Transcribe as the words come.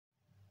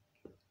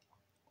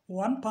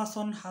One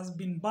person has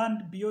been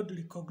banned beyond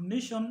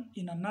recognition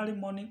in an early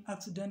morning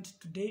accident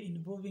today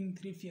involving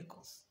 3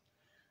 vehicles: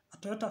 a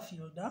Toyota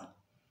Fielder,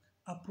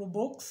 a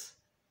Probox,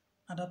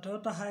 and a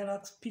Toyota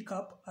Hilux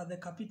pickup at the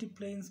Kapiti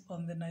Plains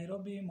on the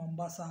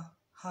Nairobi-Mombasa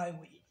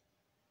Highway.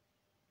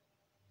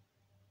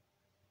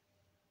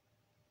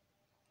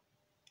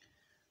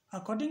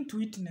 According to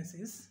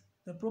witnesses,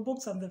 the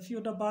Probox and the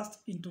Fielder burst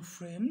into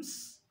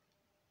flames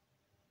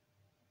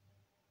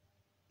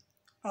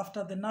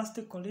after the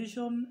nasty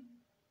collision,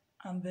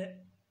 and the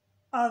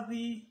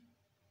Athi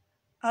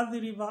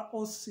River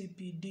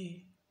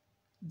OCPD,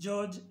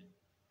 George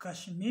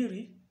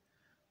Kashmiri,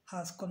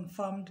 has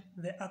confirmed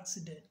the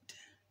accident.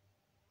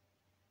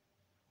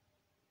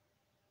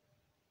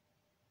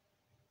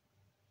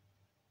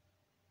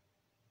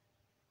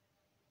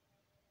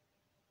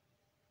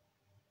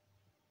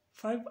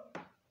 Five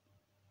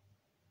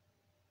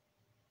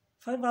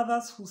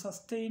others who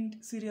sustained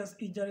serious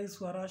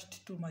injuries were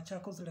rushed to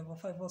Machakos Level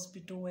 5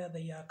 Hospital, where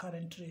they are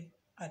currently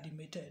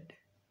admitted.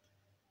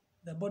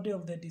 The body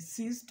of the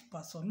deceased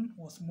person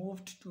was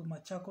moved to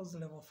Machakos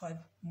Level 5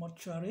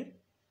 mortuary,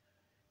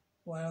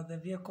 while the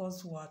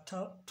vehicles were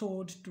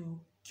towed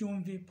to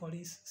Chumvi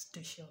Police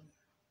Station.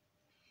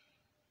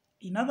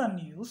 In other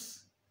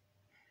news,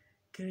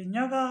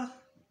 Kirinyaga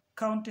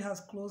County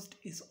has closed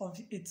its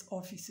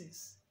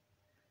offices.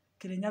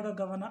 Kirinyaga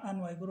Governor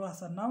Anne Waiguru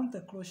has announced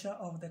the closure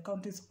of the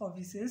county's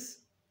offices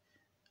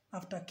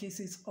after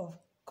cases of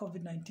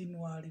COVID-19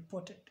 were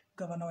reported.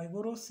 Governor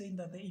Waiguru saying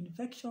that the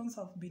infections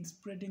have been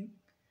spreading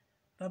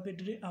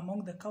rapidly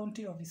among the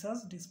county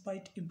officers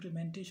despite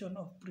implementation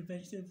of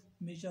preventive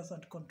measures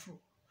and control.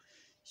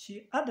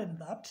 She added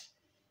that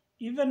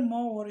even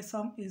more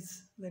worrisome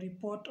is the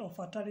report of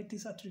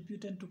fatalities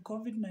attributed to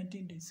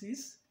COVID-19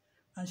 disease,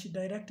 and she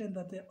directed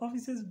that the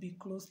offices be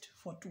closed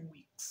for 2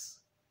 weeks.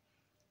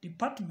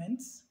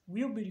 Departments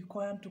will be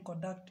required to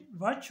conduct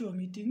virtual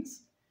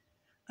meetings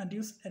and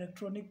use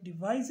electronic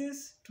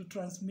devices to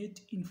transmit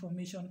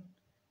information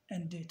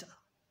and data.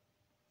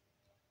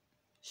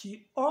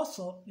 She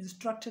also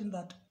instructed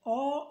that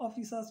all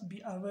officers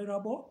be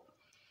available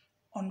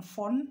on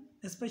phone,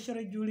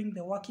 especially during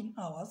the working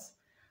hours,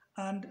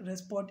 and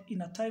respond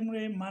in a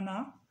timely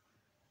manner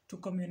to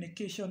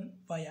communication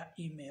via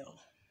email.